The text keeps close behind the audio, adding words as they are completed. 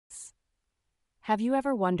Have you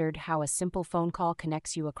ever wondered how a simple phone call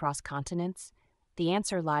connects you across continents? The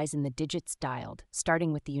answer lies in the digits dialed,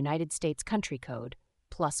 starting with the United States country code,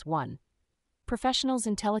 +1. Professionals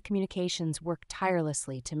in telecommunications work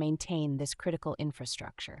tirelessly to maintain this critical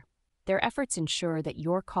infrastructure. Their efforts ensure that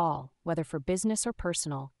your call, whether for business or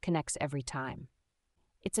personal, connects every time.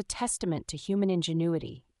 It's a testament to human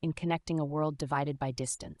ingenuity in connecting a world divided by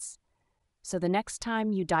distance. So the next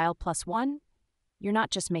time you dial +1, you're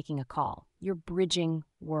not just making a call, you're bridging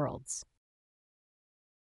worlds.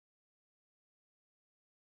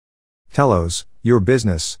 Teloz, your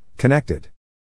business, connected.